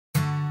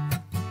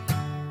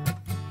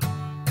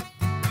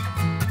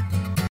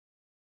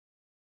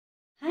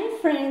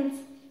friends,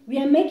 we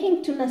are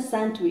making tuna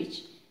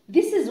sandwich.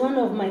 This is one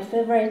of my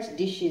favorite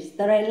dishes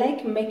that I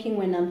like making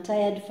when I'm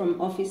tired from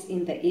office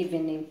in the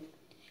evening.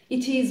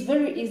 It is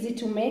very easy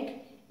to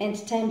make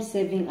and time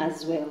saving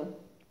as well.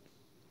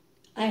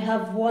 I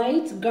have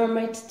white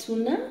gourmet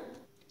tuna,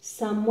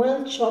 some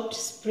well chopped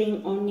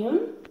spring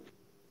onion,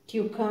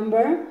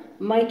 cucumber.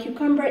 My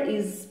cucumber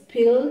is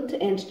peeled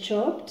and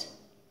chopped,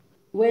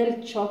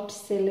 well chopped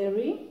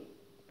celery,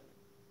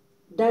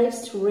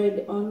 diced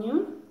red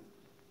onion,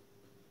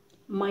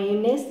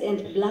 mayonnaise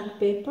and black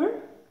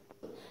pepper,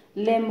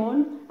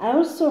 lemon. I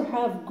also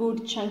have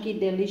good chunky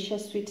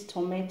delicious sweet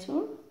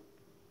tomato,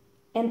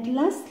 and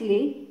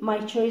lastly my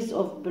choice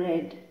of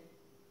bread.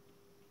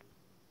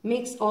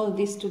 Mix all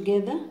this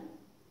together.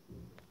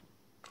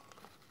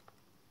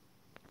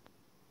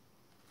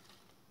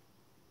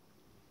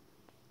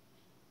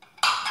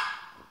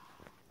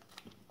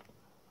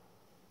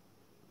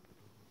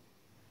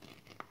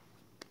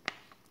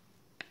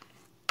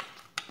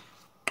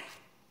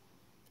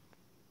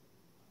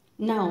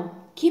 Now,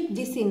 keep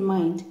this in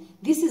mind.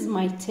 This is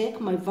my take,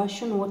 my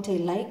version, what I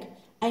like.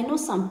 I know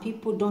some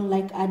people don't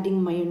like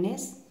adding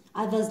mayonnaise,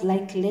 others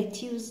like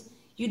lettuce.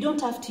 You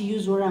don't have to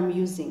use what I'm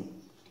using.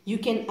 You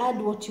can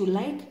add what you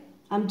like.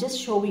 I'm just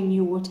showing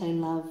you what I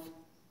love.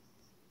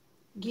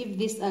 Give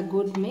this a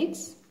good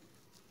mix.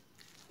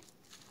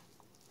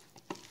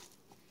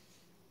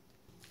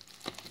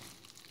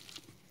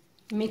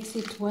 Mix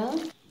it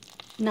well.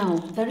 Now,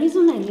 the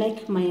reason I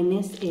like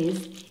mayonnaise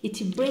is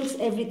it brings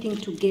everything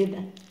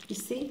together. You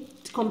see,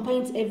 it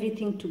combines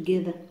everything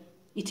together.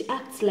 It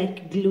acts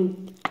like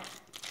glue.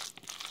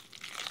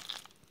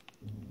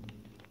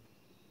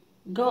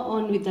 Go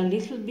on with a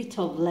little bit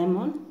of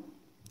lemon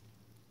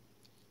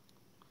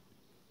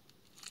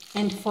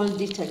and fold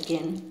it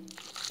again.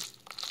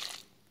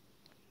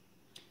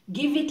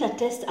 Give it a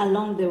taste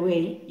along the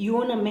way. You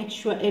want to make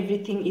sure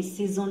everything is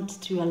seasoned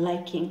to your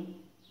liking.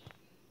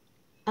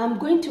 I'm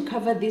going to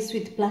cover this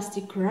with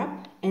plastic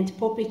wrap and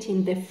pop it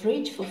in the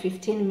fridge for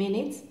 15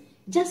 minutes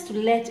just to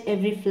let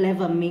every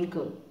flavor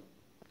mingle.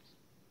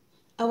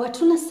 Our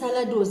tuna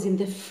salad was in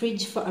the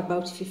fridge for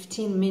about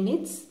 15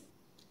 minutes.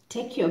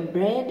 Take your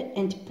bread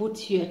and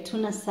put your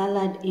tuna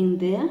salad in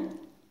there.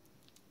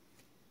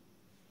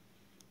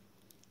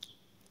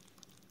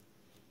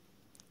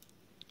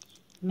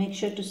 Make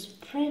sure to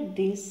spread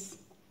this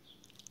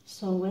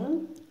so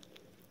well.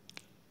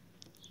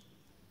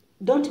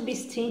 Don't be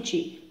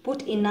stingy.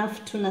 Put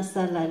enough tuna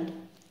salad.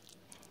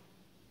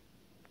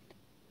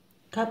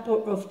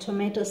 Couple of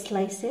tomato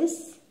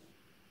slices.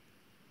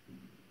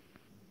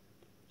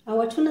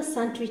 Our tuna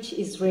sandwich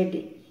is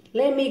ready.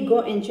 Let me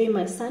go enjoy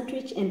my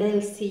sandwich and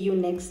I'll see you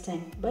next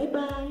time. Bye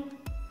bye.